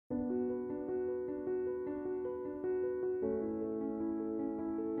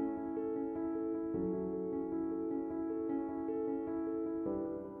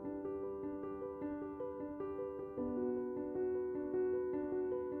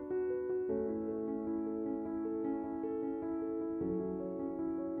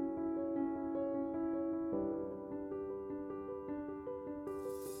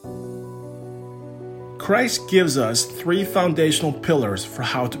Christ gives us three foundational pillars for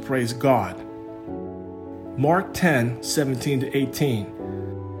how to praise God. Mark 10:17-18.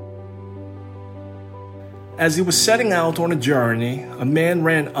 As he was setting out on a journey, a man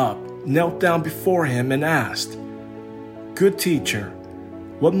ran up, knelt down before him, and asked, "Good teacher,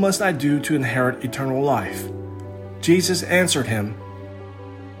 what must I do to inherit eternal life?" Jesus answered him,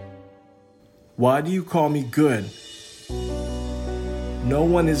 "Why do you call me good? No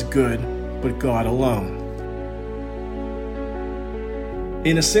one is good but God alone."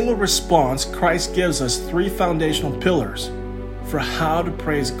 In a single response, Christ gives us three foundational pillars for how to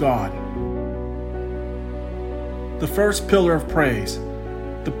praise God. The first pillar of praise,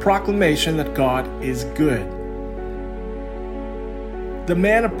 the proclamation that God is good. The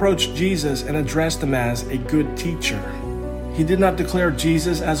man approached Jesus and addressed him as a good teacher. He did not declare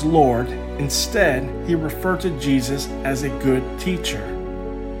Jesus as Lord. Instead, he referred to Jesus as a good teacher.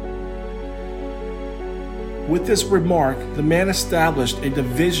 With this remark, the man established a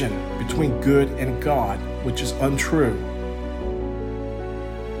division between good and God, which is untrue.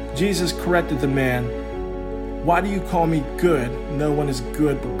 Jesus corrected the man, "Why do you call me good? No one is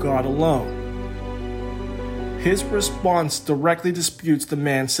good but God alone." His response directly disputes the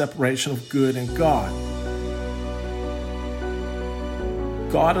man's separation of good and God.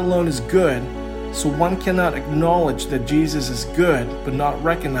 God alone is good, so one cannot acknowledge that Jesus is good but not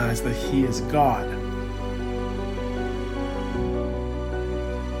recognize that he is God.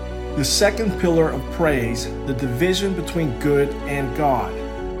 The second pillar of praise, the division between good and God.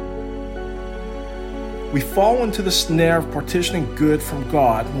 We fall into the snare of partitioning good from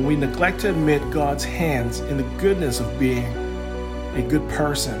God when we neglect to admit God's hands in the goodness of being a good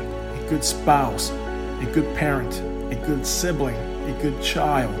person, a good spouse, a good parent, a good sibling, a good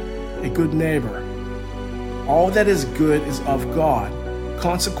child, a good neighbor. All that is good is of God.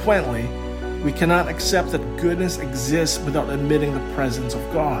 Consequently, we cannot accept that goodness exists without admitting the presence of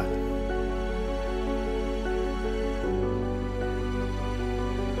God.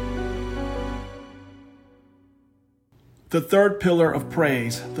 The third pillar of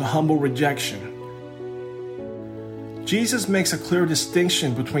praise, the humble rejection. Jesus makes a clear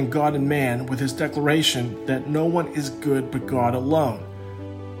distinction between God and man with his declaration that no one is good but God alone.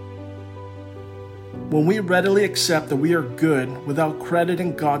 When we readily accept that we are good without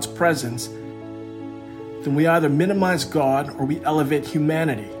crediting God's presence, then we either minimize God or we elevate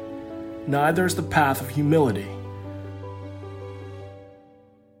humanity. Neither is the path of humility.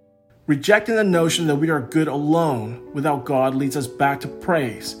 Rejecting the notion that we are good alone without God leads us back to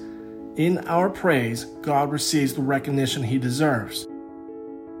praise. In our praise, God receives the recognition he deserves.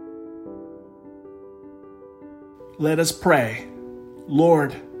 Let us pray.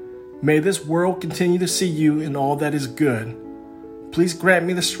 Lord, may this world continue to see you in all that is good. Please grant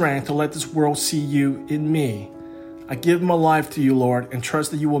me the strength to let this world see you in me. I give my life to you, Lord, and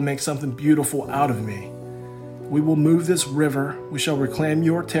trust that you will make something beautiful out of me. We will move this river. We shall reclaim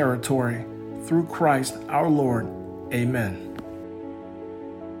your territory. Through Christ our Lord. Amen.